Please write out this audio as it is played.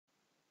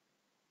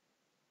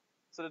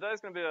So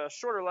today's going to be a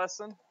shorter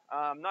lesson.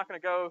 I'm not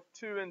going to go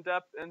too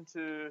in-depth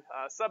into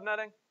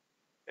subnetting.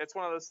 It's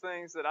one of those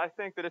things that I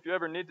think that if you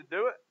ever need to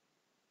do it,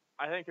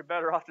 I think you're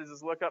better off to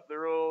just look up the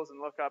rules and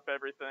look up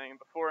everything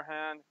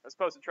beforehand as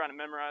opposed to trying to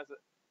memorize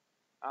it.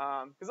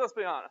 Because let's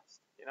be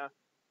honest,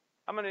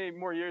 how many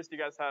more years do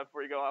you guys have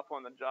before you go up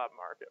on the job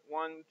market?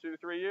 1, 2,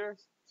 3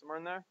 years? Somewhere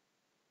in there?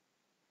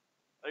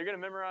 Are you going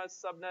to memorize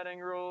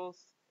subnetting rules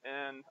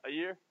in a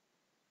year?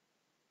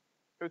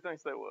 Who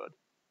thinks they would?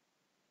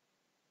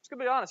 Just to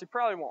be honest, you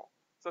probably won't.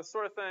 So it's the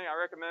sort of thing I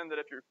recommend that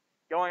if you're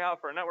going out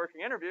for a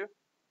networking interview,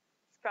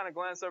 just kind of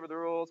glance over the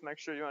rules, make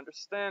sure you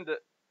understand it.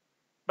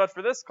 But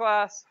for this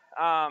class,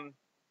 I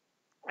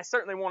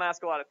certainly won't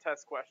ask a lot of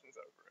test questions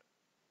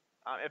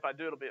over it. If I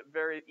do, it'll be a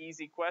very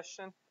easy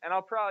question. And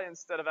I'll probably,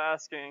 instead of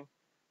asking,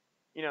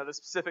 the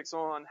specifics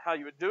on how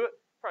you would do it,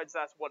 probably just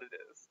ask what it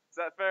is. Is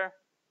that fair?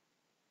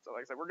 So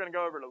like I said, we're going to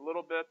go over it a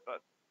little bit,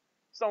 but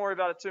just don't worry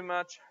about it too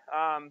much.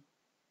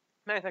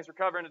 Many things we're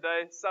covering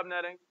today: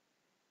 subnetting,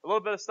 a little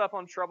bit of stuff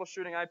on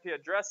troubleshooting IP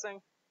addressing,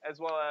 as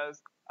well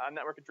as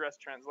network address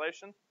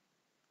translation.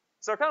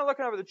 So kind of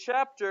looking over the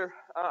chapter,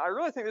 I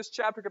really think this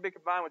chapter could be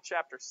combined with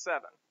chapter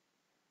 7,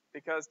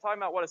 because talking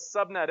about what a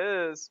subnet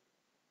is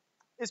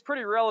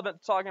pretty relevant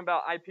to talking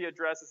about IP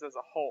addresses as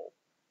a whole,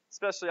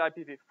 especially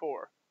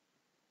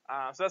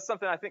IPv4. So that's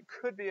something I think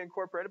could be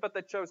incorporated, but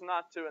they chose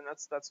not to, and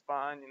that's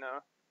fine,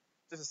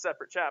 just a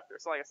separate chapter.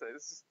 So like I said,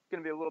 this is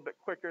going to be a little bit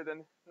quicker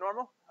than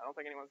normal. I don't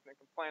think anyone's going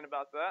to complain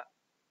about that.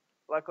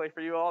 Luckily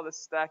for you all,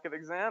 this stack of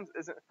exams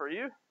isn't for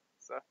you.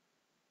 So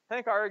I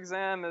think our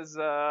exam is,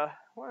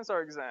 when is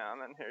our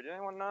exam in here? Do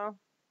anyone know?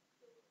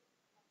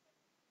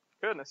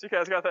 Goodness, you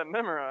guys got that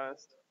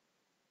memorized.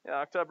 Yeah,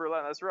 October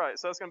 11th, that's right.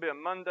 So it's going to be a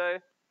Monday.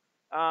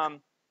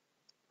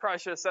 Probably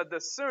should have said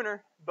this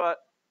sooner, but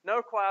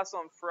no class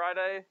on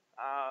Friday.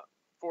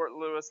 Fort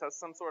Lewis has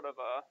some sort of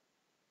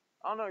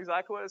I don't know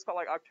exactly what it's called,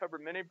 like October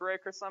mini break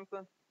or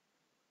something.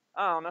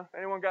 I don't know.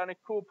 Anyone got any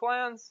cool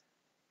plans?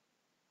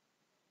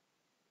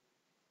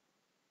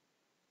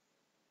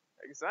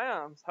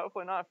 Exams?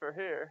 Hopefully not for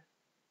here.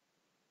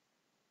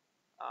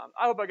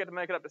 I hope I get to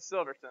make it up to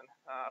Silverton.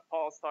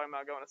 Paul's talking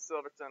about going to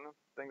Silverton.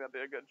 I think that'd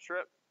be a good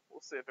trip. We'll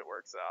see if it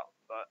works out.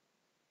 But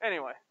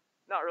anyway,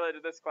 not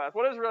related to this class.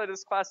 What is related to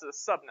this class is a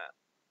subnet.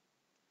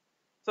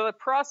 So the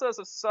process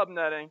of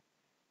subnetting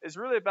is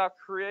really about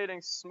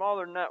creating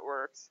smaller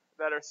networks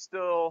that are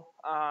still,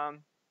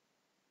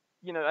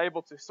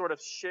 able to sort of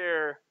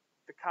share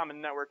the common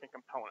networking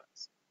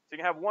components. So you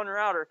can have one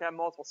router, can have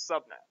multiple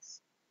subnets.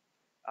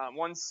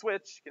 One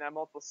switch can have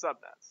multiple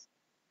subnets.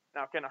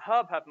 Now, can a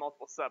hub have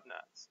multiple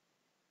subnets?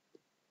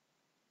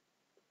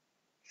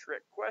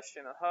 Trick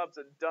question. A hub's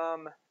a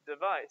dumb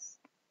device.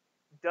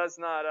 Does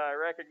not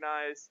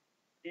recognize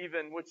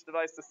even which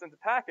device to send the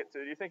packet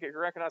to. Do you think it can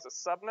recognize a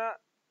subnet?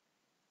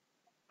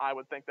 I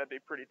would think that'd be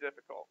pretty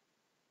difficult.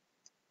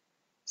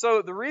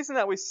 So the reason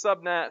that we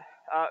subnet,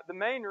 the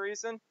main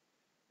reason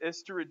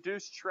is to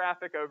reduce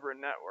traffic over a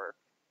network.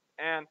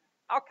 And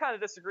I'll kind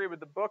of disagree with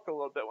the book a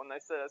little bit when they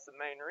say that's the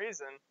main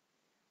reason,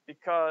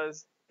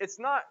 because it's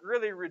not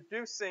really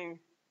reducing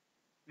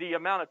the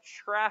amount of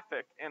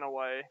traffic in a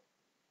way.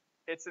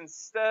 It's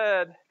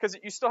instead, because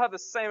you still have the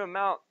same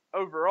amount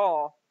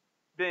overall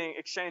being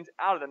exchanged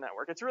out of the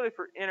network. It's really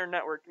for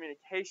inter-network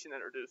communication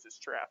that reduces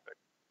traffic.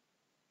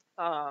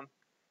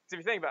 So if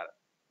you think about it,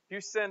 if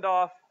you send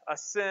off a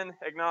SYN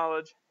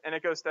acknowledge and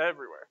it goes to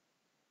everywhere,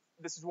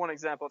 this is one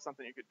example of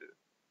something you could do.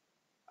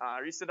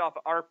 Or you send off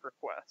an ARP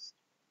request,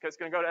 because it's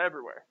going to go to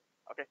everywhere.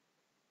 Okay.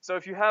 So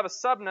if you have a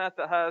subnet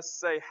that has,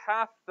 say,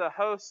 half the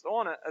host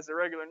on it as a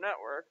regular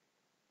network,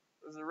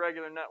 this is a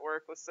regular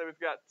network. Let's say we've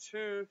got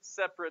 2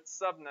 separate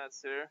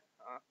subnets here.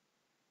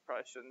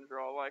 Probably shouldn't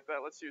draw like that.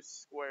 Let's use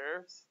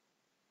squares.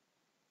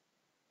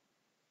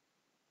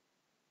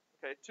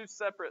 Okay, 2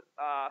 separate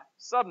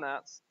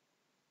subnets.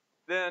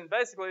 Then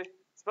basically,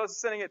 suppose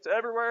it's sending it to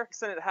everywhere,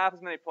 send it to half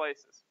as many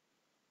places.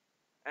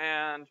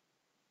 And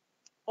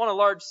on a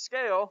large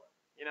scale,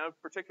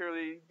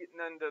 particularly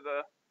getting into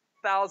the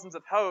thousands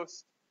of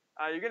hosts,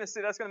 you're going to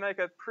see that's going to make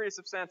a pretty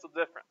substantial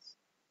difference.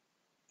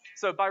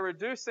 So by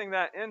reducing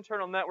that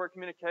internal network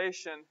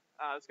communication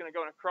that's going to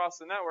go across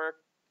the network,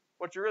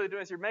 what you're really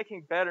doing is you're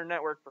making better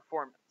network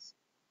performance.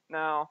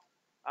 Now,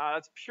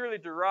 it's purely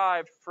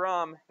derived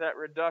from that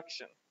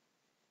reduction,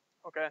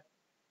 okay?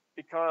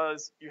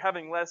 Because you're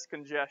having less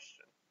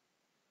congestion.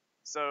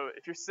 So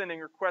if you're sending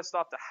requests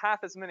off to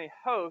half as many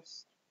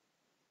hosts,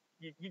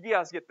 you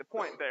guys get the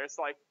point there. It's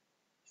like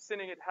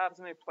sending it to half as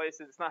many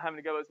places. It's not having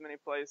to go as many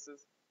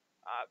places.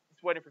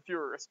 It's waiting for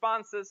fewer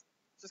responses.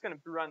 It's just going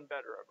to run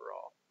better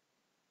overall.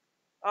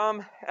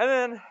 And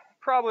then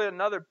probably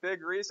another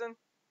big reason,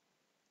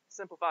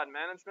 simplified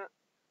management.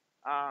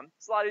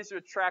 It's a lot easier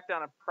to track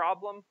down a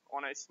problem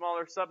on a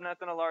smaller subnet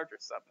than a larger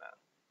subnet.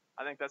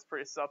 I think that's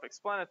pretty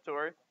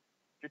self-explanatory.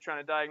 If you're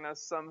trying to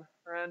diagnose some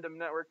random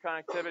network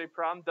connectivity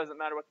problem, doesn't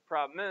matter what the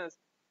problem is,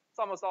 it's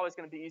almost always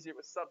going to be easier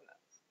with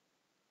subnets.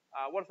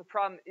 What if the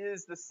problem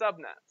is the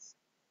subnets?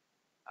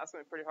 That's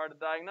going to be pretty hard to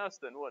diagnose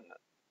then, wouldn't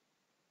it?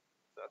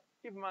 So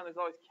keep in mind there's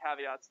always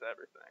caveats to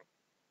everything.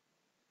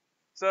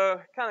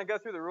 So kind of go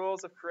through the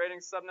rules of creating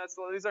subnets.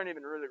 These aren't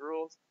even really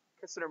rules.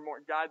 Consider more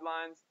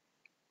guidelines.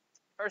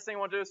 First thing you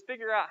want to do is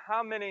figure out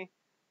how many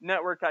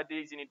network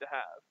IDs you need to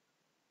have.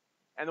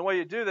 And the way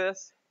you do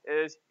this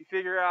is you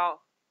figure out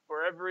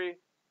for every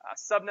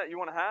subnet you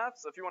want to have.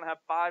 So if you want to have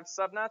 5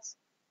 subnets,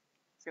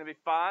 it's going to be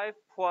 5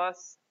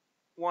 plus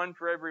 1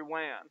 for every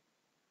WAN.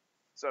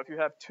 So if you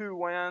have 2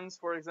 WANs,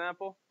 for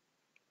example,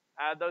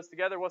 add those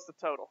together, what's the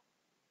total?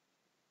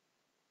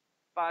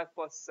 5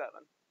 plus 7.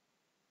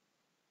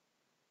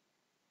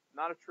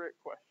 Not a trick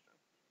question.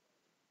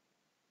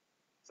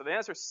 So the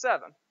answer is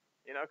 7,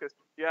 because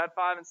you add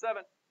 5 and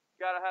 7,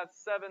 you got to have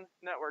 7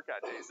 network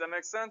IDs. Does that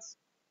make sense?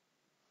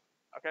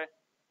 Okay.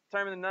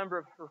 Determine the number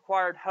of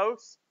required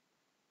hosts.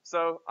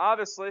 So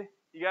obviously,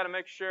 you got to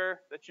make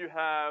sure that you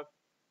have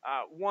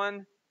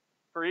 1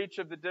 for each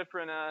of the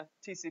different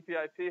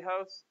TCP/IP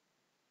hosts.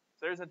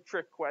 So there's a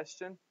trick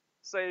question.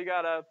 Say you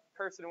got a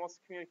person who wants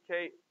to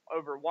communicate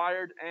over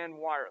wired and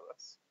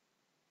wireless.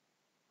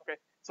 Okay,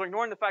 so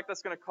ignoring the fact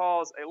that's going to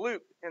cause a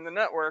loop in the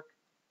network,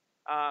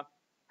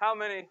 how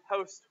many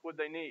hosts would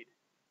they need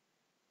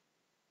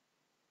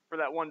for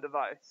that one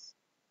device?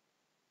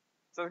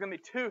 So there's going to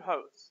be 2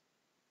 hosts.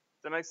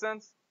 Does that make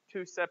sense?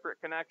 2 separate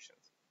connections.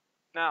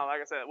 Now,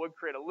 like I said, it would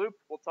create a loop.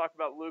 We'll talk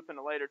about loop in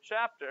a later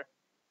chapter.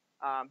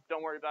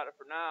 Don't worry about it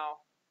for now.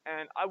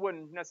 And I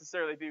wouldn't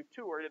necessarily be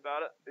too worried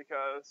about it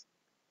because,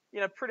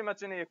 pretty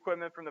much any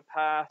equipment from the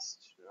past,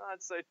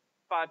 I'd say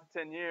 5 to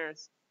 10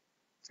 years,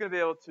 it's going to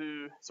be able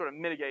to sort of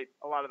mitigate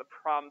a lot of the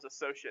problems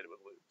associated with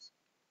loops.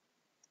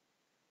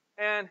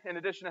 And in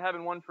addition to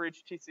having 1 for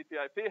each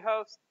TCP/IP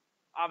host,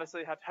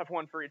 obviously you have to have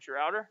 1 for each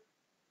router.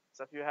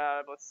 So if you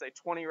have, let's say,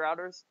 20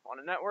 routers on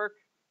a network,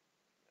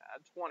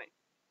 add 20.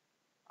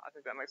 I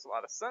think that makes a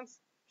lot of sense.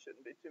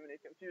 Shouldn't be too many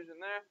confusion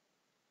there.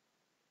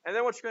 And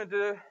then what you're going to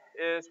do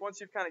is, once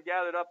you've kind of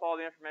gathered up all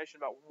the information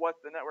about what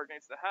the network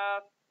needs to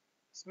have,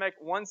 just make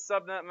 1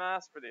 subnet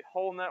mask for the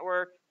whole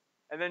network,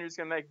 and then you're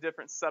just going to make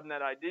different subnet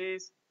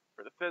IDs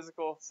for the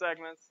physical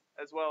segments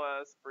as well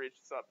as for each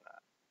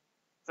subnet.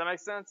 Does that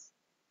make sense?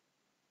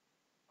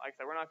 Like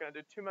I said, we're not going to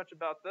do too much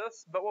about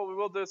this, but what we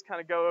will do is kind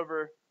of go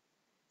over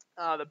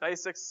the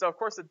basics. So, of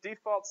course, the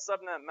default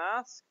subnet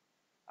mask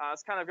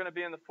is kind of going to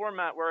be in the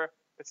format where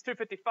if it's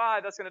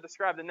 255, that's going to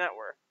describe the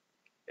network.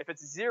 If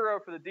it's 0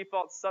 for the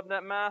default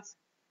subnet mask,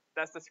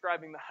 that's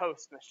describing the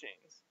host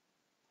machines.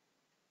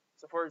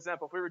 So, for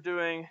example, if we were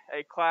doing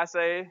a Class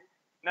A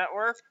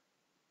network,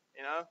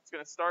 it's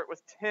going to start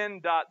with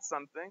 10 dot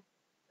something,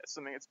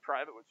 assuming it's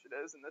private, which it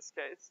is in this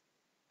case.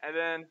 And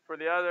then for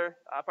the other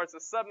parts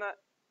of the subnet,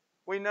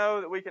 we know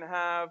that we can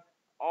have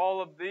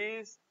all of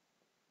these,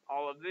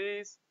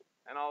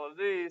 and all of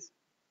these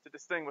to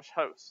distinguish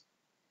hosts.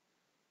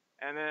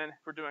 And then if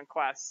we're doing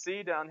Class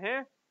C down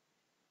here,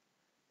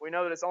 we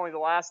know that it's only the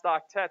last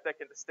octet that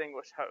can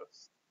distinguish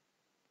hosts.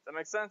 Does that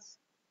make sense?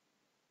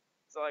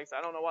 So like I said,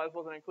 I don't know why this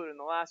wasn't included in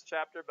the last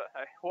chapter, but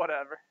hey,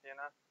 whatever,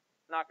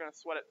 Not going to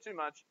sweat it too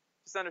much.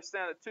 Just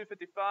understand that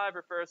 255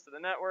 refers to the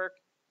network,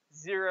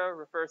 0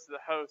 refers to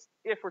the host,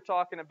 if we're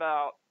talking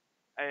about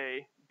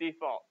a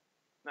default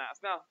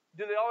mask. Now,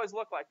 do they always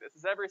look like this?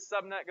 Is every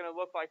subnet going to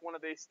look like one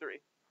of these 3?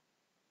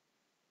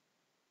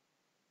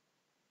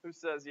 Who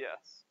says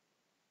yes?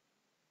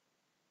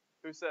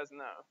 Who says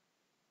no?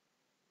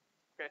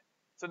 Okay,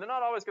 so they're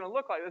not always going to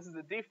look like this is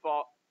the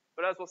default,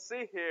 but as we'll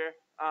see here,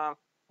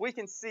 we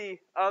can see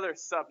other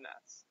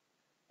subnets.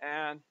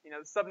 And,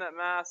 the subnet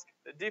mask,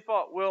 the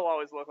default will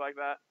always look like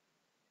that.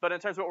 But in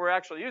terms of what we're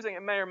actually using,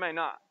 it may or may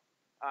not.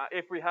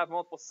 If we have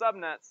multiple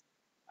subnets,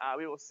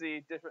 we will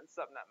see different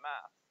subnet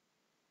masks.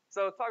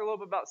 So talk a little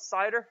bit about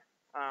cider.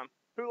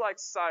 Who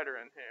likes cider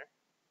in here?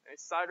 Any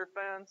cider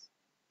fans?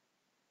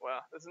 Well,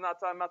 this is not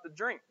talking about the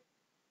drink.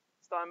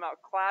 It's talking about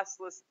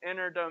classless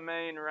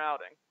inter-domain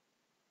routing.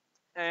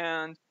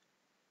 And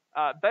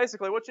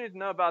basically what you need to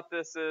know about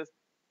this is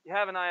you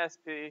have an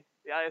ISP.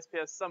 The ISP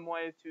has some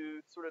way to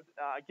sort of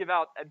give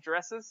out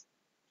addresses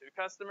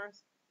to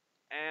customers.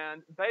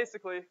 And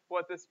basically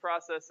what this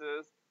process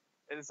is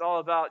it's all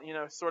about,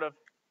 sort of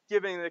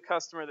giving the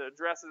customer the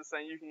addresses and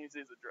saying you can use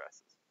these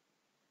addresses.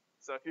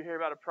 So if you hear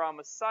about a problem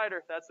with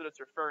cider, that's what it's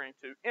referring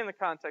to in the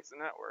context of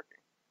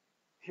networking.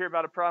 If you hear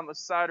about a problem with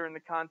cider in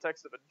the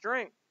context of a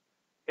drink,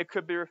 it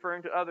could be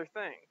referring to other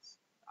things.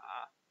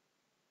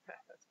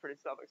 That's pretty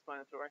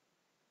self-explanatory.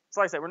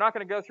 So like I said, we're not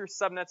going to go through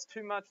subnets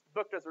too much. The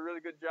book does a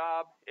really good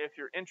job if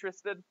you're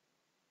interested,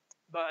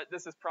 but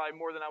this is probably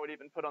more than I would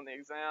even put on the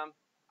exam.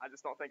 I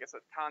just don't think it's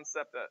a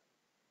concept that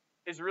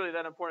is really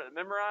that important to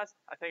memorize.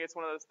 I think it's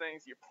one of those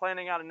things, you're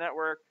planning out a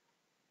network,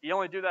 you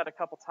only do that a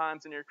couple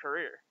times in your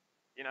career.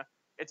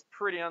 It's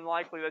pretty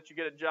unlikely that you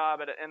get a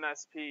job at an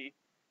MSP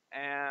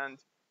and,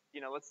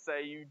 let's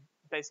say you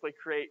basically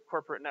create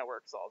corporate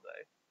networks all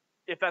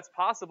day. If that's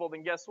possible,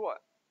 then guess what?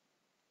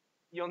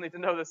 You'll need to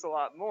know this a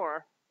lot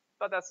more,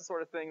 but that's the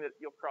sort of thing that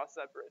you'll cross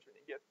that bridge when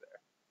you get there.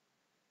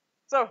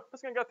 So, I'm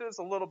just going to go through this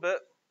a little bit.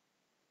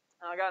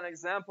 I got an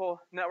example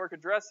network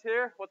address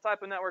here. What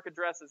type of network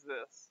address is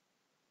this?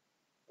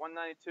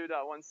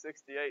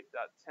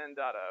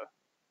 192.168.10.0.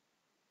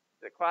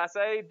 Is it class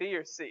A, B,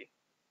 or C?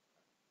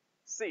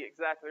 C,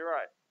 exactly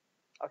right.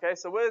 Okay,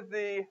 so with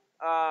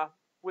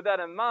that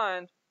in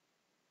mind,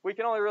 we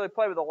can only really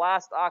play with the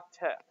last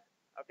octet.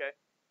 Okay,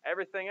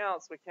 everything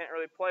else we can't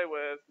really play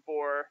with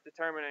for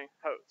determining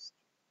host.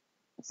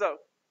 So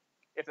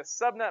if the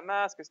subnet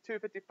mask is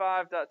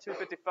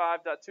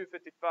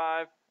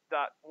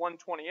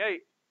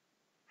 255.255.255.128,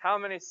 how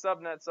many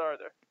subnets are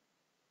there?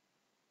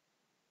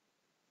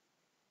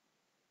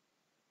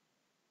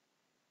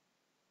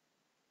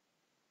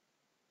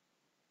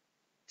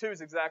 Two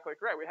is exactly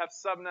correct. We have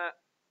subnet,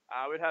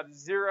 we'd have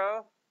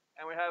 0,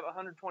 and we have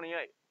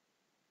 128.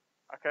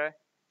 Okay?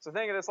 So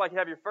think of this like you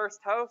have your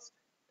first host.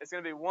 It's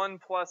going to be 1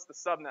 plus the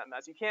subnet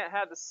mask. You can't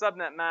have the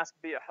subnet mask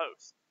be a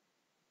host.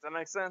 Does that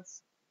make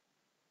sense?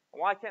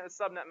 Why can't the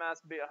subnet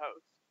mask be a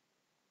host?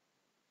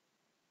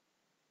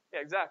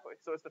 Yeah, exactly.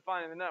 So it's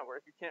defining the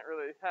network. You can't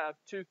really have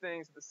two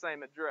things with the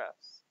same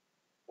address.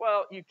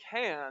 Well, you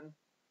can,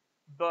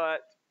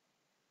 but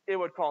it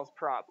would cause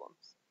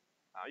problems.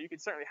 You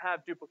could certainly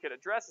have duplicate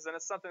addresses, and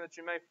it's something that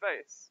you may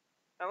face.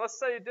 Now, let's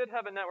say you did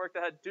have a network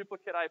that had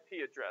duplicate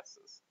IP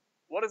addresses.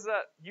 What does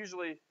that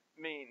usually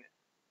mean?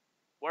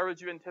 Where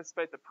would you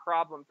anticipate the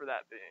problem for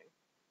that being?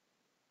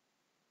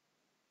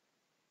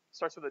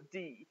 Starts with a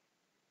D.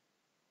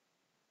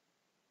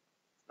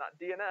 It's not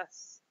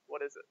DNS.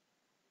 What is it?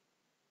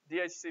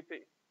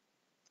 DHCP.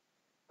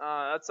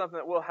 That's something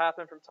that will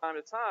happen from time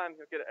to time.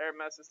 You'll get an error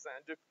message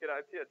saying duplicate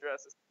IP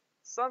addresses.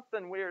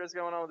 Something weird is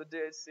going on with the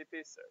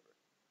DHCP server.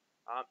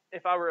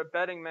 If I were a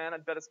betting man,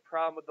 I'd bet it's a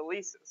problem with the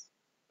leases.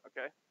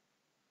 Okay?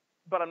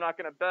 But I'm not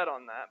going to bet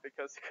on that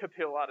because it could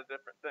be a lot of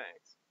different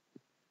things.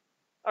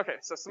 Okay,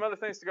 so some other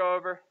things to go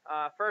over.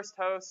 First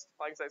host,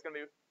 like I said, is going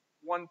to be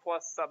 1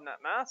 plus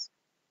subnet mask.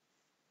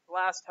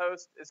 Last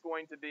host is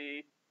going to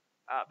be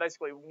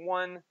basically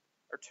 1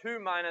 or 2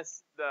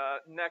 minus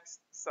the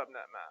next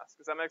subnet mask.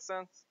 Does that make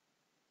sense?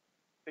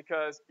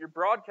 Because your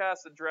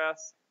broadcast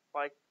address,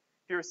 like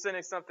if you were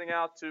sending something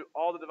out to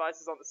all the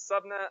devices on the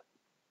subnet,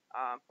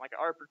 like an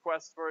ARP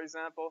request, for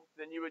example,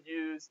 then you would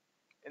use,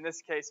 in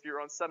this case, if you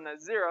were on subnet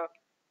 0,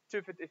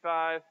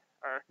 255,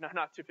 or no,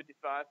 not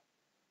 255,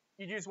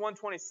 you'd use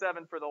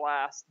 127 for the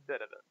last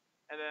bit of it.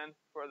 And then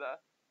for the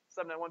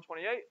subnet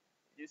 128,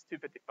 use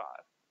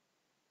 255.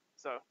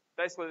 So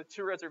basically the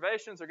two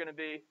reservations are going to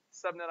be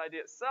subnet ID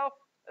itself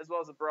as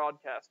well as a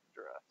broadcast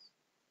address.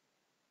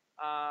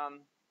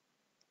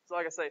 So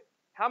like I say,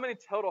 how many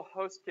total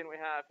hosts can we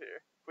have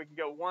here? We can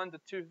go 1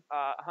 to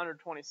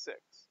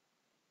 126.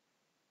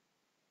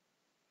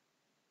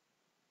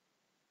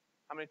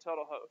 How many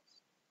total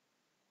hosts?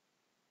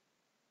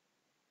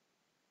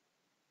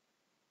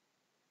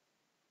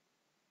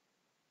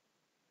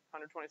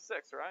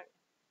 126, right?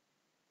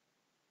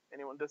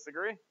 Anyone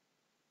disagree?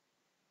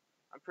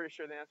 I'm pretty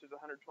sure the answer is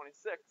 126.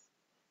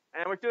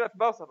 And we can do that for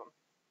both of them.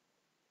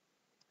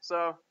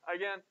 So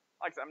again,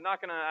 like I said, I'm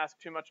not going to ask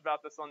too much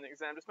about this on the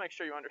exam. Just make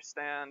sure you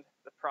understand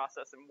the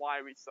process and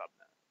why we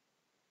subnet.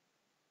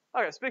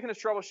 Okay, speaking of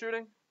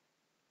troubleshooting,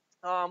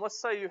 let's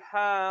say you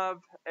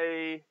have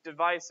a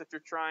device that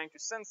you're trying to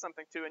send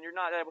something to and you're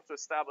not able to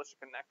establish a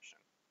connection.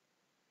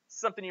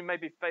 Something you may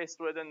be faced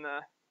with in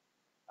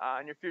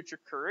your future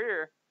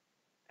career,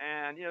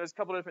 and there's a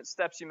couple of different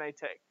steps you may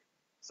take.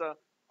 So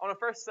I want to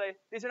first say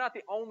these are not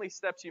the only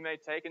steps you may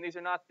take, and these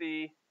are not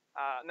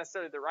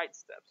necessarily the right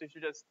steps. These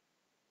are just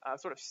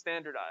sort of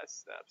standardized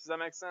steps. Does that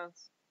make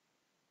sense?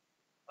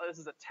 This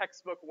is a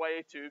textbook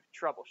way to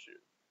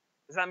troubleshoot.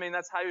 Does that mean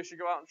that's how you should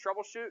go out and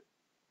troubleshoot?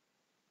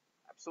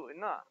 Absolutely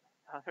not.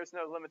 There's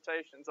no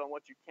limitations on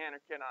what you can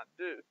or cannot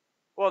do.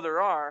 Well,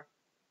 there are,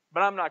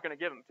 but I'm not going to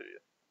give them to you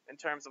in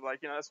terms of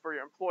that's for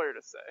your employer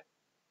to say.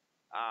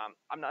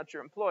 I'm not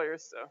your employer,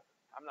 so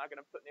I'm not going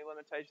to put any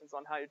limitations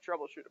on how you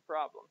troubleshoot a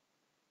problem.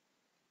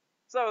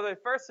 So they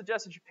first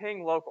suggest that you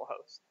ping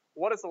localhost.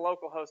 What is the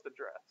localhost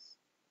address?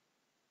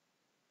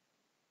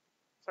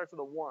 Starts with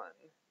a 1.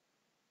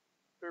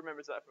 Who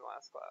remembers that from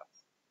last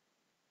class?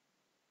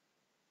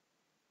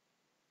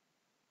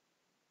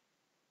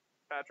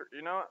 Patrick, do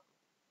you know it?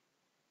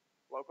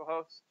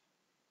 Localhost?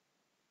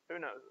 Who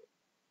knows it?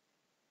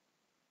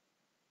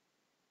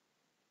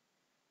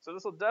 So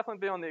this will definitely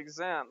be on the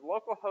exam.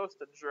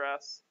 Localhost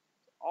address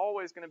is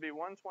always going to be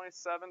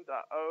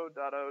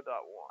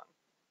 127.0.0.1.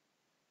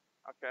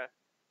 Okay,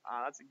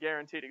 that's a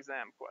guaranteed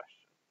exam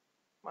question.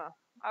 Well,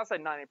 I'll say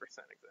 90%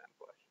 exam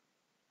question.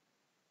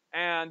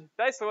 And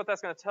basically what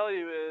that's going to tell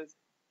you is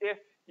if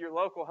your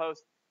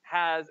localhost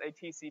has a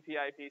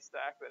TCP/IP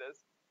stack that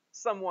is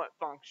somewhat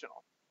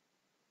functional.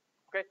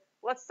 Okay,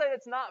 let's say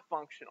it's not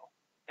functional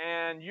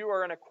and you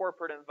are in a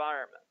corporate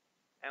environment,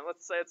 and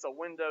let's say it's a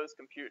Windows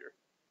computer.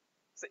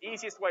 It's the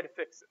easiest way to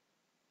fix it.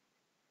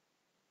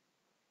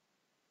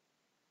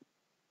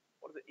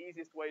 What is the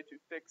easiest way to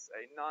fix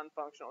a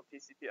non-functional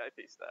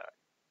TCP/IP stack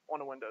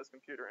on a Windows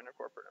computer in a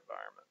corporate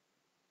environment?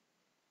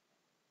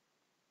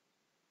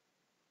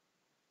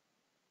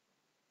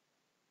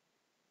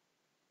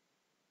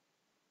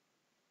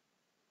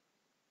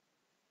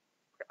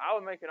 I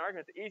would make an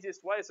argument the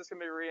easiest way is just going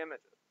to be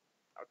re-image it.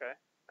 Okay?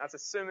 That's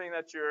assuming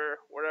that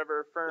you're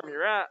whatever firm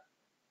you're at,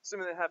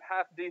 assuming they have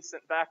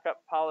half-decent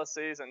backup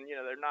policies and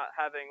they're not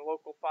having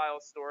local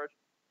file storage,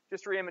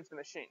 just re-image the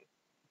machine.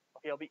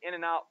 Okay, it'll be in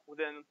and out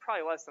within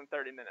probably less than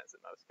 30 minutes in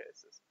most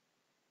cases.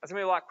 That's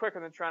going to be a lot quicker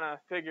than trying to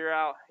figure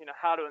out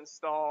how to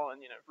install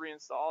and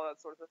reinstall, all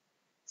that sort of stuff.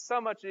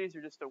 So much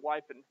easier just to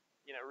wipe and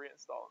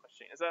reinstall a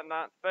machine. Is that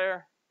not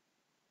fair?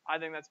 I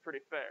think that's pretty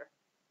fair.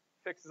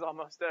 Fixes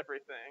almost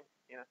everything.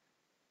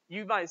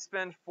 You might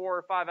spend 4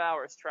 or 5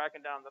 hours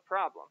tracking down the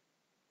problem.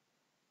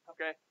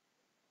 Okay?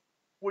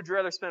 Would you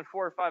rather spend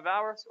 4 or 5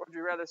 hours, or would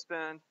you rather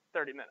spend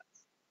 30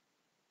 minutes?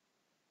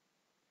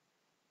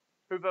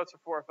 Who votes for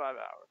 4 or 5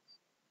 hours?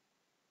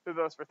 Who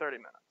votes for 30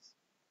 minutes?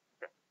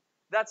 Okay.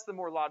 That's the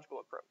more logical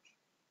approach.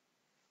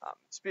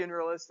 Just being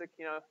realistic,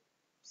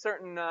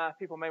 certain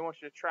people may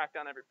want you to track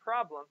down every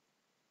problem.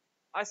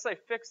 I say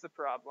fix the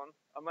problem,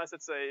 unless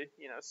it's a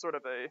sort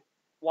of a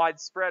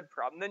widespread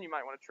problem. Then you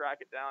might want to track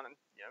it down and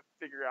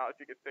figure out if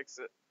you could fix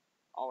it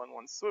all in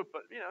one swoop.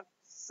 But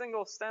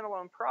single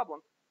standalone problem,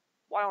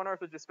 why on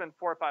earth would you spend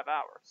 4 or 5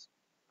 hours?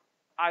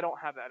 I don't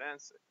have that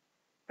answer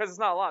because it's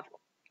not logical.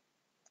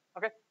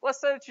 Okay, let's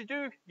say that you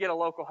do get a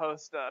local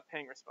host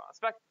ping response.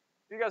 In fact,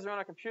 if you guys are on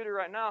a computer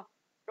right now,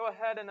 go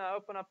ahead and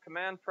open up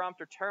command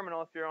prompt or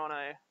terminal if you're on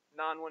a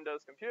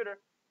non-Windows computer.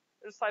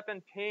 Just type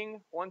in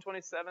ping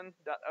 127.0.0.1.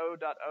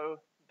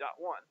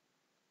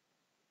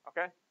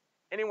 Okay?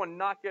 Anyone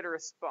not get a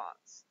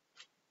response?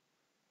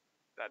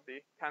 That'd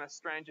be kind of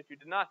strange if you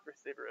did not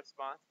receive a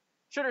response.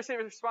 Should receive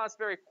a response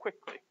very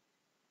quickly.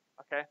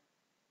 Okay?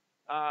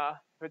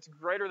 If it's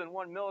greater than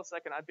 1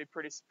 millisecond, I'd be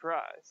pretty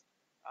surprised.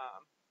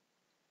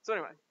 So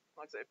anyway,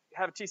 like I say, if you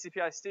have a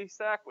TCP/IP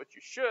stack, which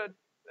you should,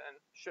 then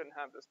you shouldn't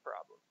have this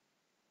problem.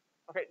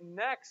 Okay,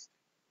 next,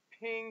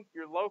 ping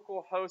your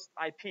local host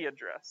IP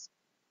address.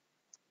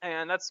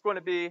 And that's going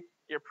to be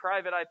your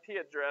private IP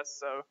address.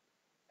 So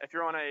if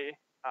you're on a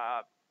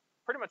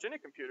pretty much any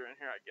computer in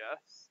here, I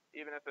guess,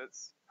 even if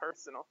it's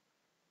personal,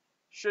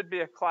 should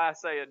be a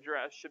Class A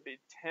address, should be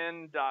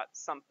 10 dot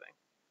something.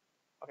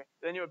 Okay,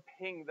 then you would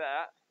ping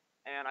that,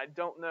 and I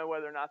don't know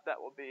whether or not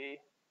that will be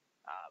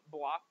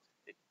blocked.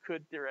 It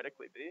could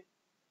theoretically be.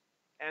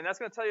 And that's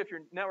going to tell you if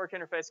your network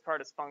interface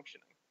card is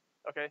functioning.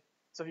 Okay,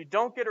 so if you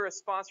don't get a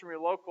response from your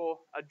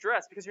local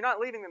address, because you're not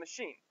leaving the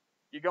machine,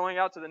 you're going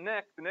out to the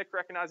NIC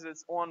recognizes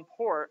it's on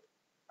port,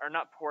 or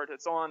not port,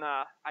 it's on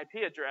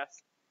IP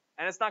address,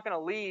 and it's not going to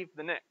leave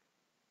the NIC.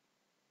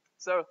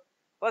 So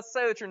let's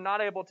say that you're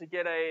not able to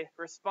get a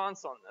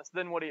response on this,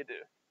 then what do you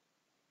do?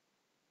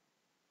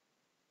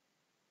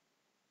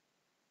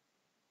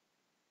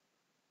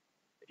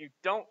 If you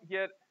don't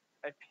get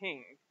a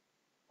ping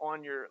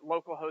on your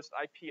local host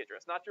IP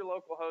address, not your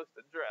local host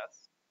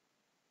address,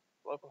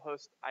 local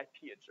host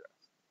IP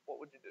address, what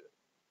would you do?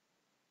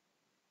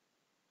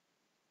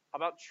 How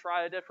about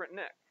try a different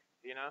NIC?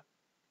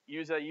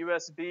 Use a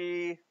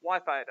USB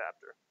Wi-Fi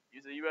adapter.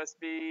 Use a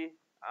USB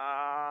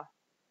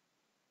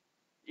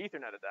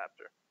Ethernet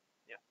adapter.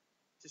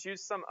 Just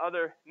use some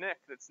other NIC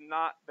that's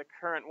not the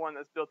current one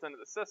that's built into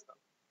the system.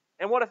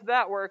 And what if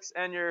that works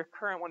and your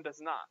current one does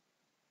not?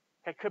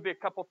 It could be a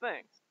couple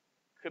things.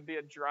 Could be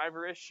a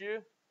driver issue.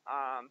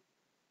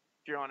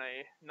 If you're on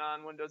a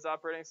non-Windows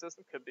operating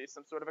system, could be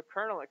some sort of a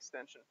kernel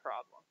extension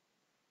problem.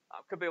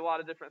 Could be a lot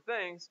of different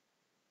things.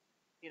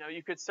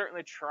 You could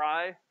certainly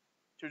try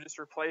to just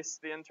replace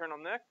the internal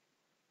NIC.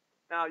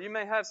 Now, you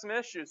may have some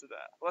issues with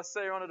that. Let's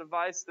say you're on a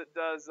device that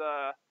does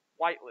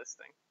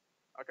whitelisting.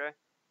 Okay?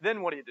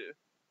 Then what do?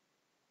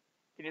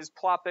 Can you just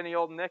plop any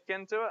old NIC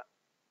into it?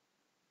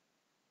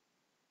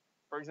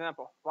 For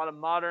example, a lot of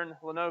modern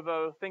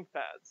Lenovo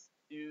ThinkPads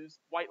use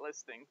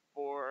whitelisting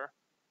for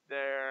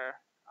their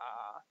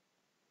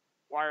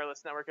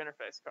wireless network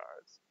interface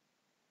cards.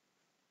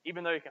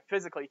 Even though you can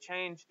physically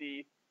change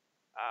the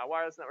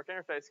wireless network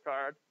interface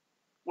card,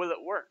 will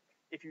it work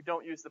if you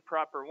don't use the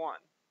proper one?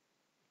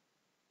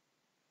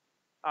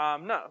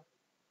 No,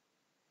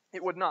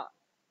 it would not.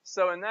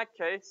 So in that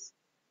case,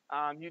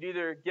 you'd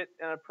either get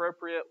an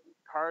appropriate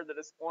card that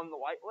is on the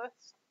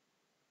whitelist,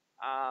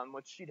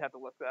 which you'd have to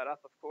look that up,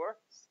 of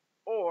course,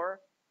 or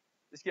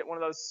just get one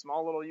of those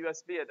small little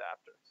USB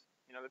adapters.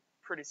 They're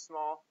pretty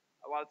small.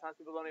 A lot of times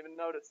people don't even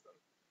notice them.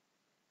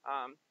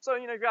 So,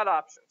 you've got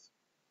options.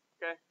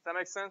 Okay, does that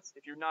make sense?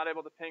 If you're not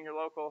able to ping your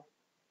local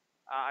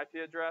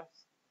IP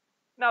address.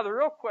 Now, the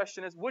real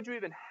question is, would you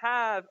even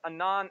have a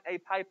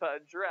non-APIPA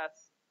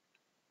address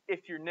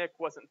if your NIC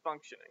wasn't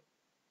functioning?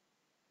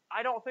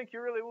 I don't think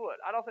you really would.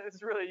 I don't think this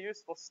is really a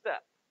useful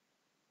step.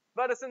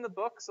 But it's in the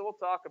book, so we'll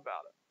talk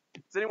about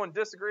it. Does anyone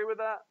disagree with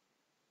that?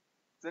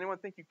 Does anyone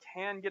think you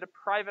can get a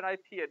private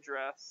IP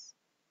address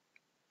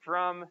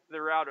from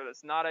the router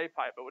that's not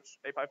APIPA, which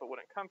APIPA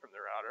wouldn't come from the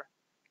router,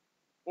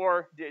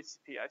 or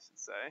DHCP, I should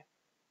say,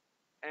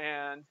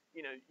 and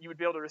you would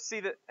be able to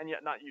receive it and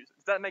yet not use it?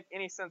 Does that make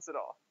any sense at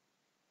all?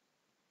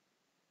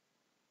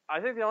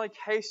 I think the only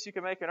case you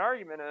can make an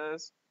argument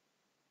is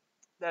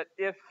that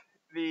if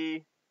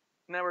the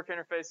network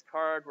interface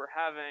card were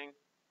having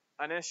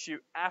an issue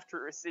after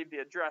it received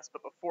the address,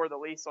 but before the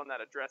lease on that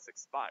address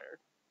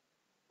expired.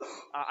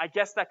 I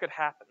guess that could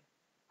happen.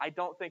 I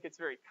don't think it's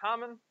very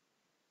common.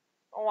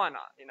 Well, why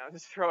not?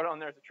 Just throw it on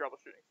there as a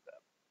troubleshooting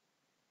step.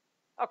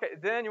 Okay,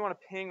 then you want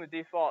to ping the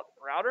default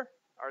router,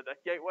 or the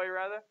gateway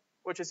rather,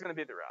 which is going to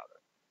be the router.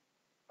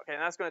 Okay,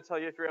 and that's going to tell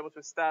you if you're able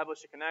to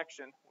establish a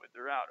connection with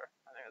the router.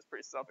 I think that's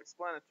pretty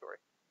self-explanatory.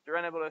 If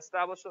you're unable to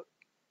establish it,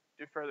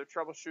 do further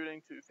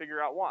troubleshooting to figure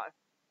out why.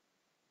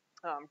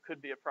 Could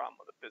be a problem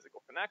with a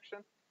physical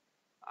connection.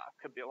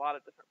 Could be a lot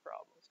of different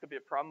problems. Could be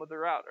a problem with the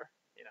router.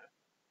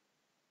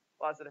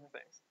 Lots of different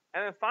things.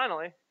 And then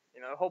finally,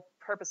 the whole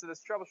purpose of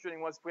this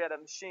troubleshooting was if we had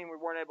a machine we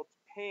weren't able to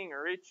ping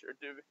or reach or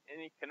do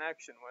any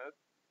connection with,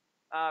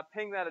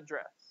 ping that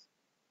address.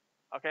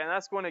 Okay, and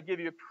that's going to give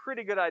you a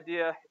pretty good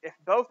idea. If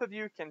both of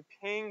you can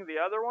ping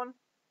the other one,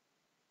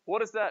 what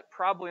does that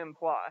probably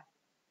imply?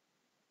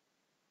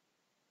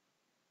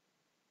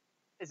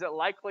 Is it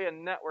likely a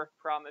network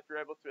problem if you're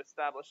able to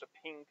establish a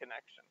ping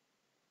connection?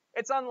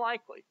 It's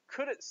unlikely.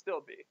 Could it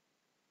still be?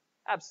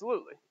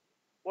 Absolutely.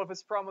 What if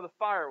it's a problem with a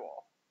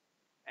firewall?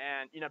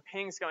 And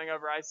ping's going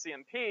over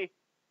ICMP.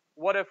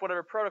 What if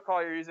whatever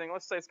protocol you're using,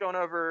 let's say it's going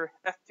over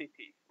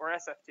FTP or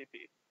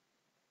SFTP?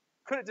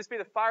 Could it just be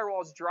the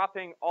firewall's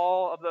dropping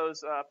all of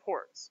those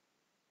ports?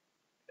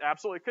 It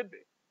absolutely could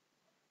be.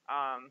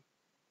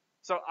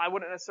 So I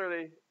wouldn't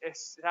necessarily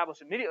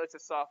establish immediately it's a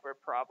software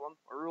problem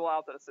or rule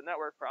out that it's a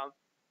network problem,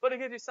 but it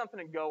gives you something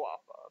to go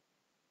off of.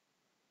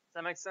 Does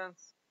that make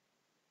sense?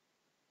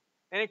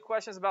 Any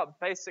questions about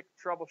basic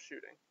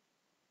troubleshooting?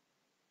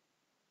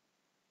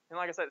 And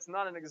like I said, it's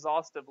not an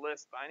exhaustive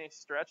list by any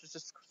stretch. It's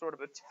just sort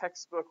of a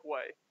textbook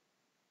way.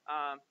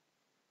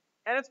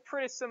 And it's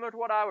pretty similar to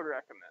what I would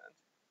recommend.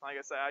 Like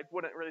I said, I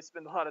wouldn't really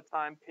spend a lot of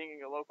time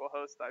pinging a local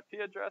host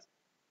IP address.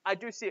 I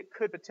do see it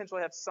could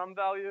potentially have some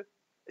value.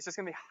 It's just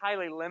going to be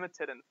highly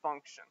limited in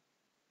function.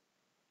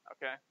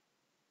 Okay?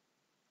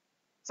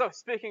 So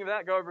speaking of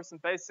that, go over some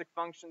basic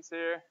functions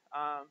here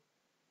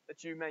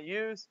that you may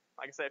use.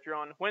 Like I say, if you're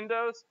on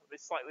Windows, it'll be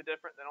slightly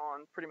different than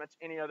on pretty much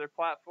any other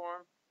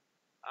platform.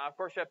 Of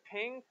course, you have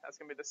ping. That's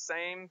going to be the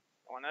same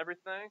on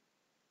everything.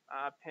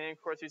 Ping,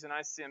 of course, using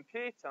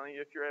ICMP, telling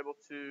you if you're able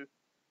to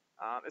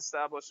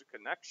establish a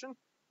connection.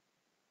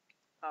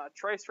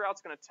 Trace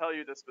route's going to tell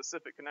you the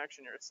specific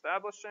connection you're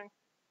establishing.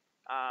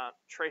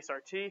 Trace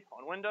RT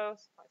on Windows.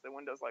 Like I said,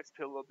 Windows likes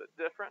to be a little bit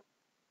different.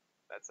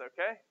 That's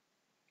okay.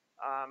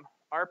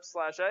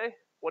 ARP/A,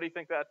 what do you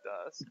think that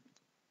does?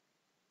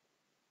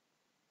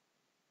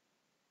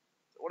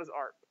 So what is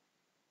ARP?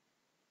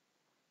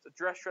 It's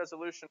address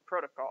resolution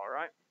protocol,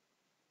 right?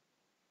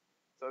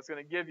 So it's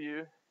going to give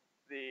you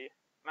the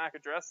MAC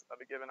address of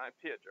a given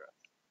IP address.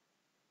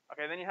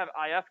 Okay, then you have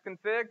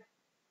ifconfig.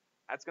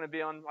 That's going to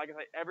be on, like I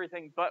say,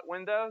 everything but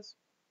Windows.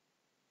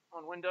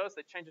 On Windows,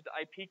 they changed it to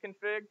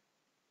ipconfig.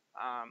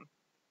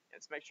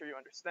 Let's make sure you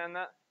understand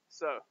that.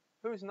 So,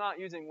 who's not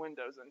using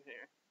Windows in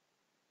here?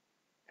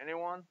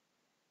 Anyone?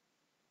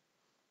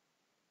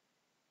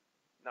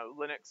 No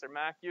Linux or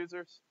Mac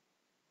users?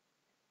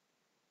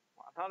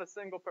 Not a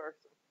single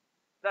person.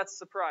 That's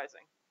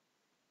surprising.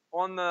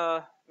 On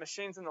the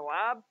machines in the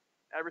lab,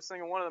 every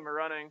single one of them are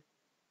running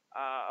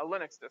a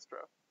Linux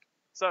distro.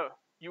 So,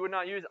 you would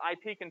not use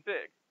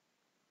ipconfig.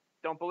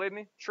 Don't believe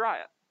me? Try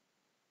it.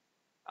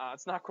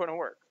 It's not going to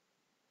work.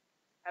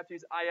 Have to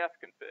use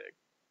ifconfig.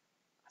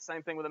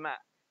 Same thing with a Mac.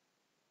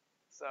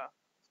 So,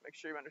 just make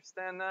sure you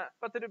understand that.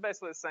 But they do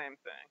basically the same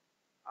thing.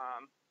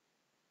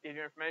 Give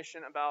you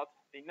information about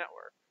the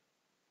network.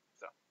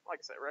 So, like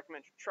I said, I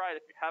recommend you try it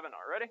if you haven't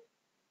already.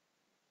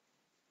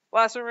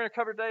 Last thing we're going to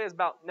cover today is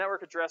about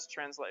network address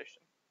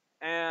translation.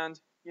 And,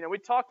 we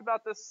talked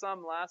about this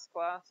some last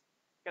class.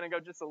 Going to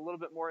go just a little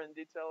bit more in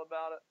detail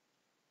about it.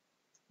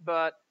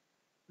 But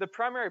the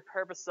primary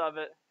purpose of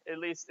it, at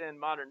least in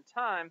modern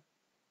time,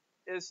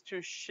 is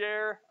to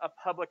share a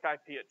public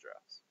IP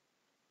address.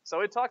 So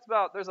we talked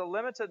about there's a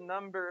limited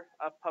number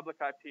of public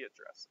IP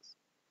addresses.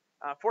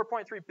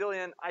 4.3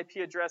 billion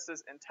IP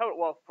addresses in total,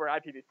 well, for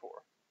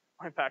IPv4.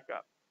 Let me back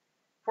up.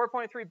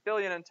 4.3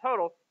 billion in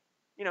total,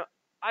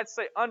 I'd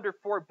say under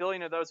 4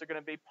 billion of those are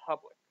going to be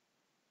public.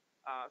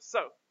 So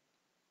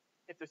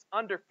if there's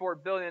under 4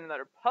 billion that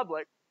are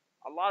public,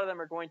 a lot of them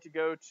are going to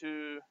go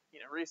to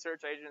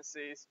research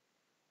agencies,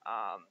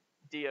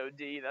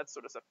 DoD, that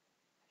sort of stuff.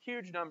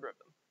 Huge number of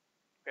them.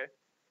 Okay.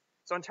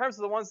 So in terms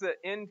of the ones that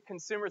end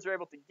consumers are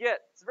able to get,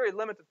 it's a very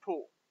limited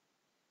pool.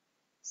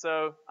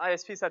 So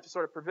ISPs have to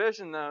sort of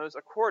provision those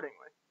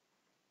accordingly.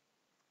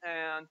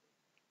 And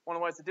one of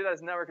the ways to do that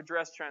is network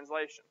address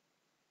translation.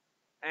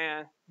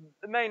 And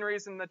the main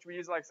reason that we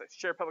use, like I say,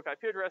 share public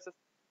IP addresses,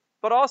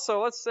 but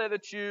also let's say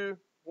that you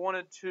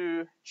wanted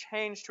to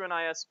change to an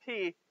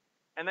ISP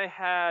and they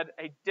had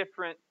a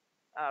different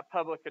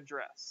public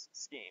address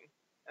scheme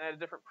and had a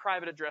different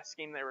private address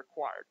scheme they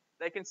required.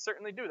 They can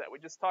certainly do that. We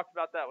just talked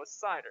about that with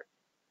Cider.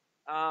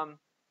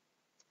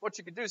 What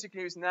you could do is you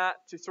can use NAT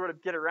to sort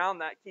of get around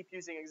that, keep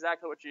using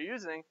exactly what you're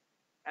using,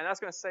 and that's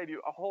going to save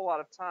you a whole lot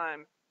of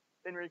time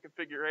in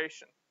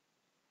reconfiguration.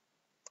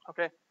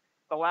 Okay,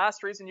 The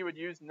last reason you would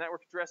use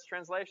network address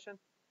translation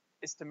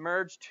is to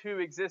merge two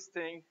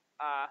existing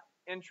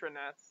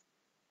intranets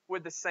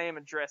with the same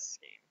address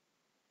scheme.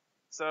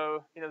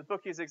 So, the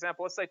book uses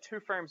example. Let's say two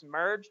firms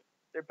merge.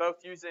 They're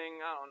both using,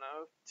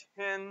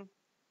 10.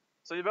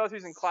 So you're both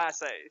using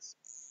Class A's.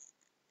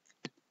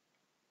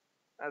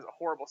 That's a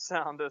horrible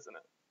sound, isn't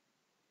it?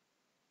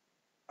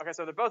 Okay,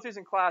 so they're both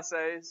using Class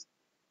A's.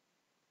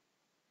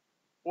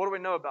 What do we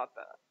know about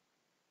that?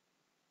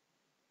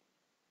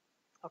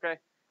 Okay,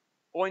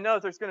 well, we know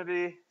that there's going to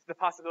be the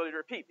possibility to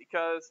repeat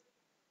because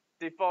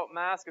default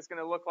mask is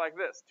going to look like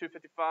this,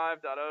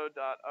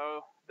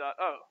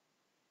 255.0.0.0.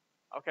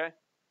 Okay,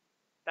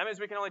 that means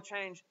we can only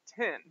change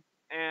 10.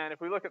 And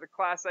if we look at the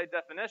Class A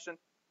definition,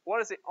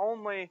 what is the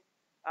only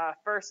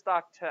first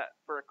octet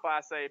for a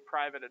Class A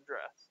private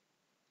address?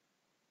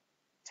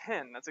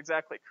 10. That's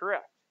exactly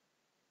correct.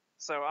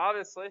 So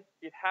obviously,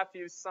 you'd have to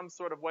use some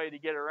sort of way to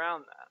get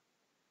around that.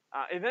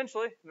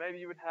 Eventually, maybe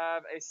you would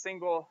have a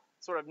single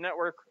sort of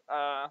network,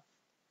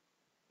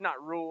 not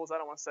rules. I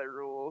don't want to say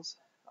rules.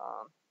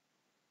 I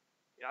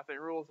think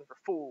rules are for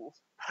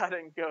fools. I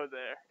didn't go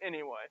there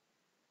anyway.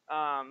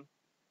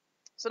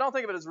 So don't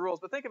think of it as rules,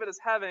 but think of it as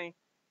having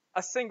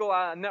a single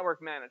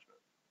network management.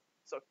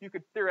 So you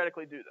could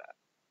theoretically do that.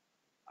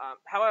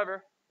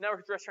 However,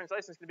 network address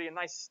translation is going to be a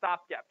nice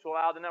stopgap to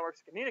allow the networks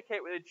to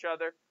communicate with each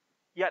other,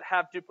 yet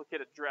have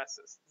duplicate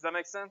addresses. Does that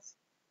make sense?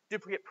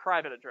 Duplicate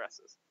private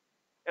addresses.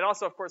 It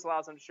also, of course,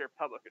 allows them to share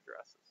public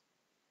addresses.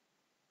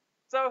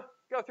 So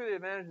go through the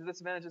advantages and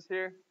disadvantages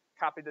here.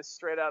 Copy this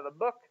straight out of the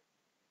book.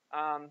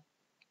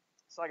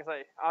 So like I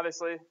say,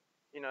 obviously,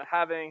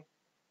 having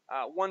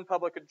one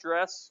public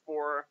address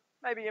for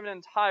maybe even an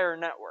entire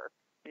network.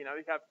 You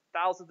have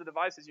thousands of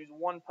devices use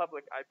one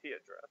public IP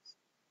address.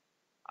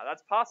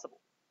 That's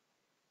possible.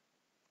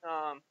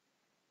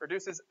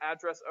 Reduces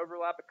address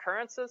overlap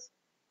occurrences.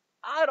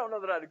 I don't know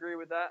that I'd agree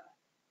with that.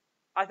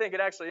 I think it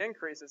actually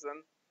increases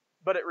them,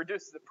 but it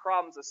reduces the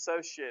problems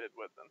associated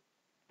with them.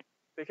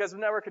 Because of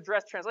network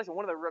address translation,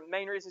 one of the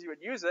main reasons you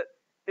would use it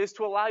is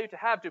to allow you to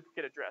have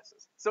duplicate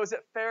addresses. So is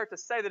it fair to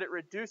say that it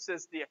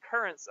reduces the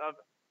occurrence of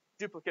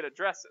duplicate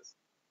addresses?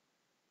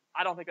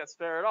 I don't think that's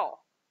fair at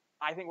all.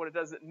 I think what it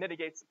does is it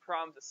mitigates the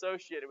problems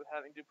associated with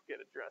having duplicate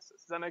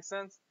addresses. Does that make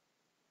sense?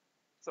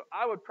 So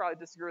I would probably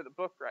disagree with the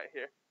book right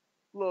here.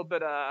 A little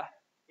bit,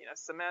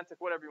 semantic,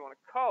 whatever you want to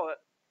call it,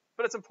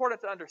 but it's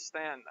important to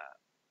understand that.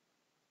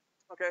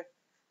 Okay,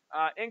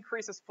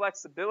 increases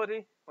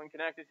flexibility when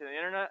connected to the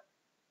internet.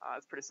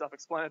 It's pretty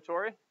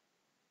self-explanatory.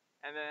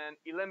 And then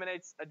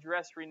eliminates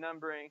address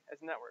renumbering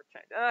as network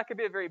change. And that could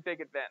be a very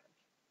big advantage.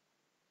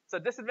 So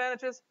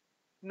disadvantages,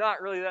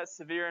 not really that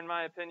severe in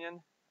my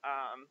opinion.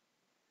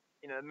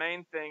 The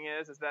main thing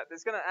is that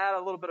it's going to add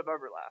a little bit of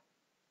overlap.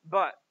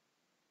 But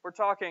we're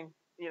talking,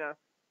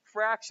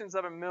 fractions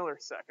of a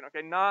millisecond,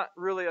 okay? Not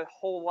really a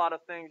whole lot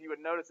of things you would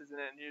notice as an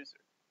end user.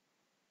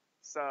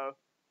 So,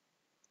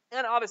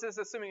 and obviously this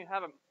is assuming you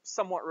have a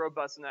somewhat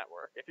robust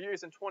network. If you're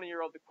using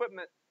 20-year-old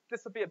equipment,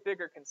 this would be a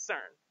bigger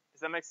concern.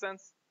 Does that make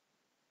sense?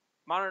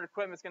 Modern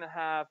equipment is going to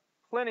have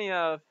plenty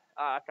of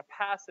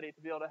capacity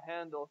to be able to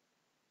handle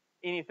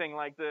anything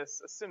like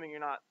this, assuming you're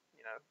not,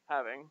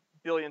 having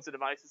billions of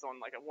devices on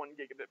like a 1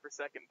 gigabit per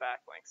second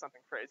backlink,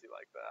 something crazy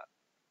like that.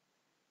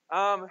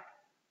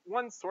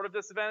 One sort of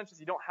disadvantage is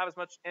you don't have as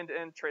much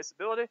end-to-end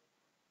traceability,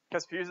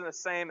 because if you're using the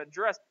same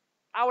address,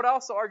 I would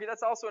also argue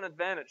that's also an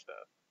advantage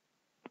though,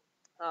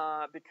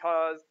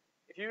 because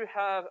if you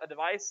have a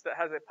device that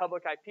has a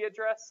public IP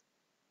address,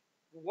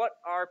 what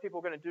are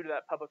people going to do to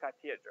that public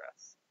IP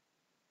address?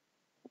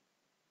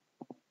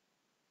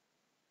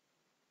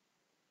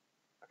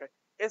 Okay,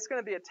 it's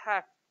going to be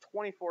attacked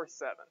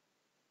 24/7.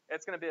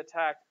 It's going to be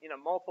attacked,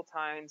 multiple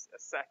times a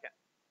second,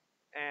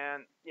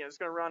 and it's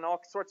going to run all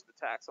sorts of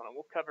attacks on it.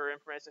 We'll cover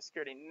information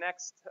security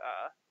next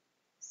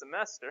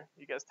semester.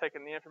 You guys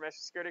taking the information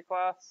security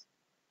class?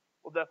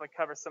 We'll definitely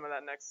cover some of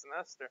that next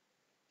semester.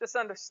 Just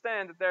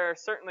understand that there are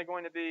certainly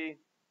going to be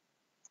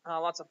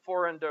lots of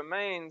foreign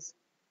domains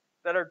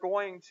that are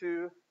going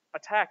to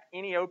attack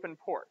any open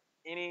port,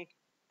 any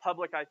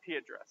public IP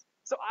address.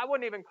 So I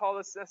wouldn't even call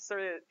this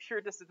necessarily a pure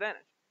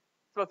disadvantage.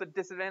 It's both a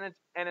disadvantage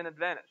and an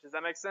advantage. Does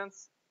that make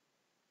sense?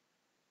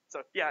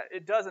 So yeah,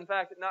 it does in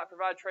fact not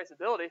provide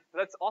traceability, but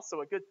that's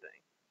also a good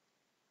thing.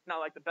 Not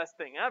like the best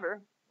thing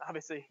ever.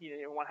 Obviously,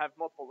 you want to have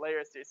multiple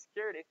layers to your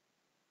security,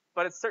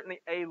 but it's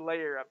certainly a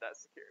layer of that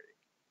security.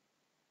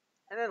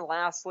 And then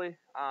lastly,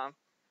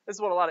 this is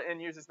what a lot of end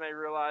users may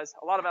realize.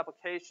 A lot of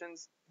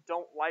applications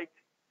don't like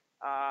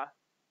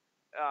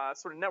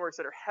sort of networks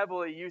that are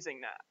heavily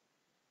using NAT.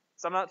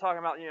 So I'm not talking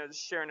about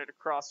just sharing it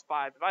across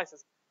 5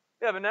 devices.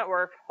 You have a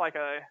network like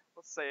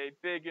let's say a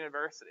big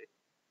university.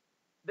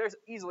 There's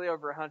easily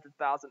over 100,000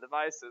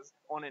 devices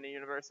on any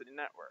university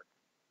network.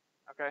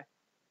 Okay,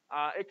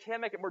 it can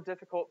make it more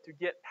difficult to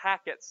get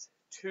packets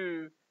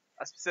to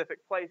a specific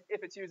place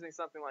if it's using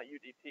something like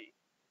UDP.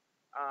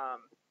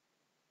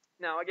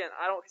 Now again,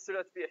 I don't consider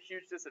that to be a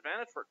huge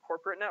disadvantage for a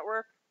corporate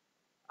network,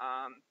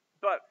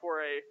 but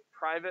for a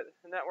private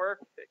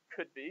network, it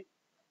could be.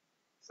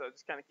 So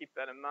just kind of keep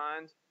that in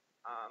mind.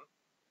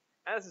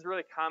 And this is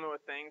really common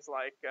with things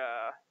like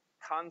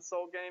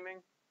console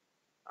gaming.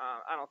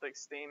 I don't think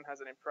Steam has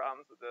any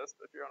problems with this,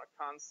 but if you're on a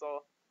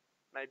console,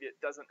 maybe it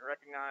doesn't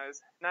recognize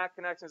NAT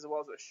connections as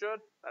well as it should.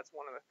 That's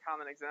one of the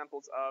common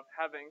examples of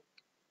having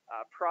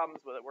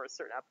problems with it where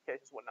certain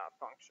applications would not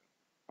function.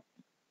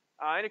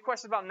 Any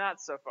questions about NAT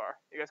so far?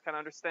 You guys kind of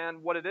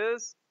understand what it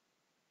is?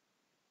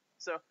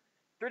 So,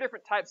 3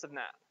 different types of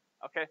NAT.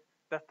 Okay,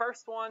 the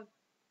first one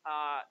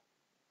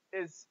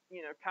is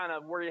kind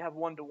of where you have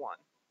one-to-one.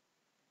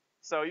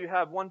 So you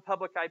have one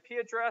public IP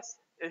address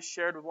is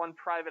shared with one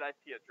private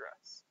IP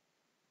address.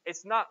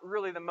 It's not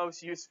really the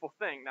most useful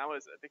thing now,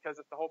 is it? Because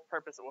if the whole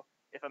purpose,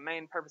 if a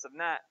main purpose of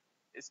NAT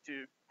is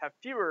to have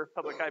fewer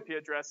public IP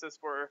addresses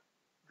for a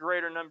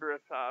greater number of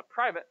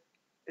private,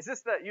 is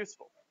this that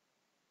useful?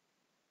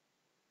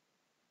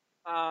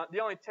 The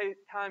only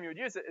time you would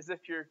use it is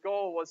if your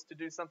goal was to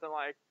do something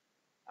like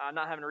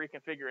not having to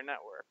reconfigure a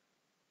network.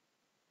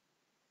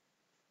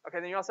 Okay,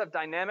 then you also have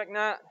dynamic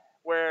NAT,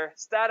 where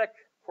static,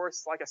 of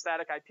course, like a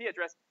static IP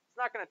address, it's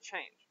not going to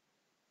change.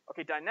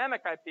 Okay,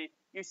 dynamic IP,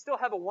 you still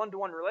have a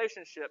one-to-one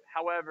relationship.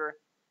 However,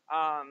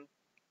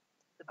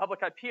 the public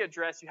IP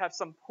address, you have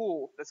some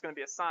pool that's going to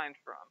be assigned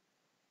from.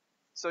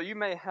 So you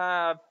may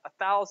have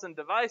 1,000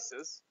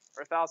 devices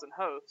or 1,000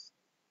 hosts.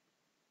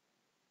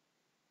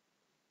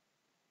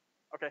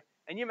 Okay,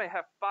 and you may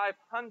have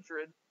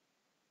 500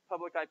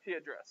 public IP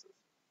addresses.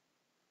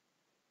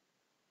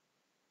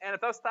 And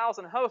if those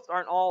 1,000 hosts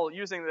aren't all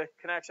using the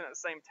connection at the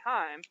same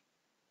time,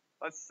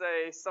 let's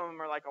say some of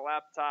them are like a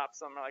laptop,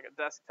 some are like a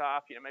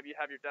desktop. Maybe you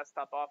have your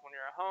desktop off when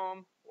you're at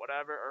home,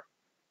 whatever, or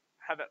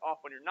have it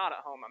off when you're not at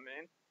home,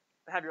 and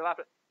have your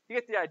laptop. You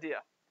get the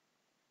idea.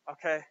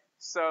 Okay,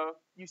 so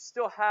you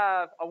still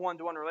have a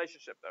one-to-one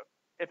relationship, though.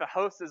 If a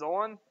host is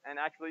on and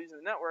actively using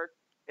the network,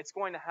 it's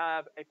going to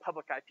have a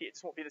public IP. It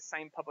just won't be the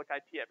same public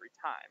IP every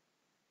time.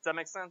 Does that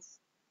make sense?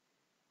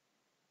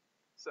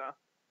 So,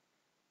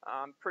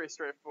 pretty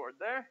straightforward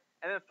there.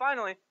 And then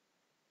finally,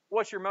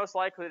 what you're most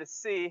likely to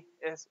see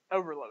is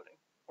overloading,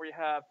 where you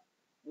have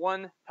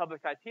one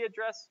public IP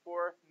address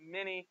for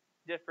many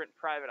different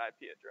private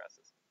IP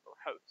addresses or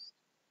hosts.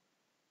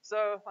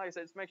 So, like I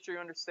said, just make sure you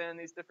understand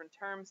these different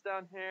terms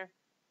down here.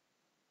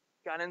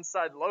 Got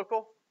inside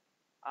local.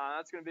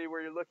 That's going to be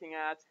where you're looking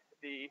at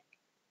the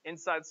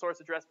inside source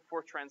address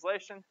before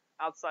translation.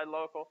 Outside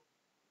local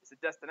is the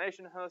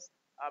destination host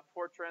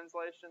before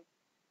translation.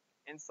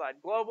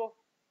 Inside global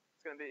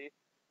is going to be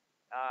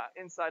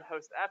inside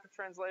host after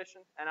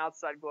translation, and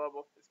outside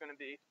global is going to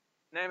be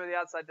name of the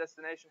outside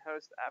destination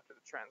host after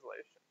the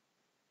translation.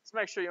 Just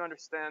make sure you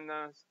understand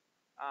those.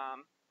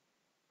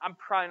 I'm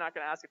probably not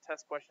going to ask a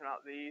test question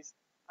about these.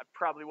 I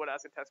probably would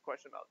ask a test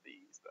question about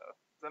these, though.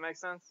 Does that make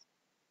sense?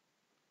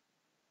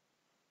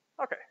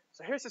 Okay,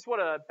 so here's just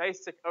what a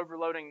basic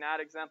overloading NAT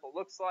example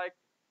looks like.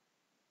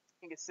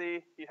 You can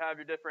see you have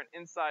your different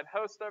inside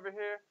hosts over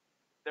here.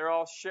 They're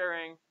all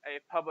sharing a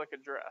public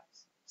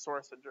address,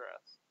 source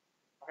address.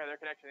 Okay,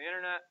 they're connected to the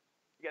internet.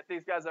 You got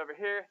these guys over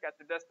here, got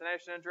the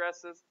destination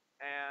addresses,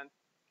 and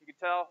you can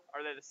tell,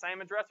 are they the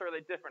same address or are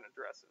they different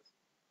addresses?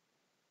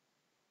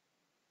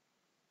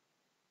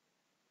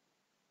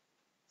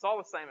 It's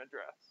all the same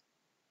address.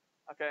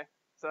 Okay,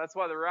 so that's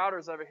why the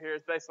routers over here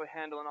is basically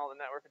handling all the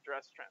network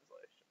address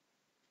translation.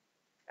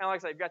 And like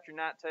I said, you've got your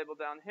NAT table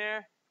down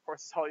here. Of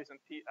course, it's all using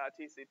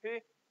TCP.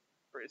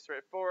 Pretty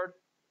straightforward.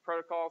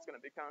 Protocol is going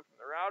to be coming from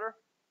the router.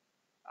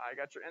 You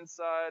got your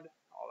inside,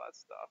 all that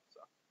stuff.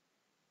 So,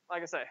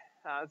 like I say,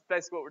 that's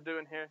basically what we're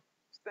doing here.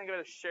 Just think of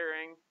it as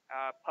sharing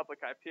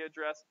public IP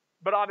address,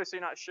 but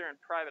obviously you're not sharing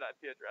private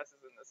IP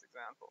addresses in this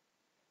example.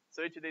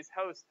 So each of these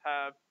hosts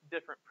have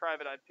different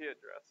private IP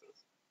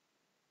addresses.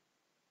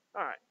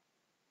 All right.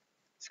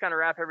 Just kind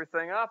of wrap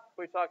everything up.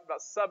 We talked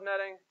about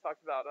subnetting,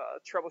 talked about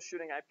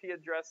troubleshooting IP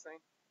addressing.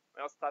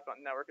 We also talked about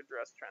network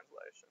address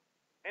translation.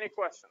 Any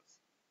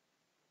questions?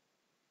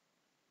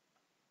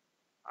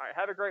 All right,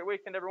 have a great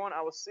weekend, everyone.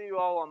 I will see you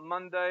all on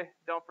Monday.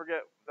 Don't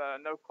forget the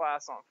no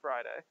class on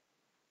Friday.